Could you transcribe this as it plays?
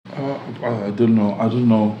I don't know. I don't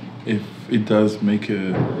know if it does make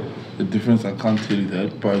a difference. I can't tell you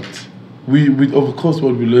that. But we of course,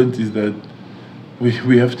 what we learned is that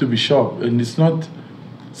we have to be sharp, and it's not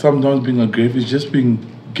sometimes being aggressive. It's just being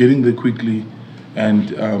getting there quickly,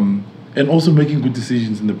 and also making good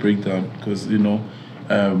decisions in the breakdown. Because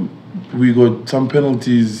we got some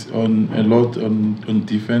penalties on a lot on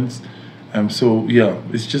defense. So yeah,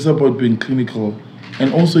 it's just about being clinical,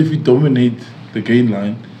 and also if you dominate the gain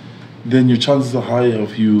line, then your chances are higher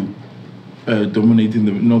of you dominating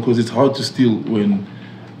the because it's hard to steal when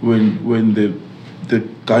the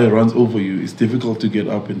guy runs over you. It's difficult to get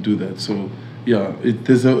up and do that. So yeah,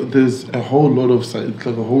 there's a whole lot of it's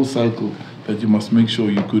like a whole cycle that you must make sure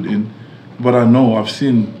you're good in. But I know I've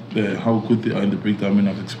seen how good they are in the breakdown. I mean,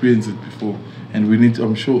 I've experienced it before, and we need to,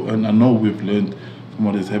 I'm sure, and I know we've learned from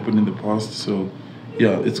what has happened in the past. So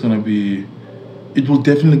yeah, it will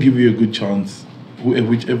definitely give you a good chance,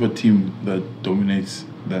 whichever team that dominates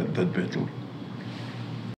that battle.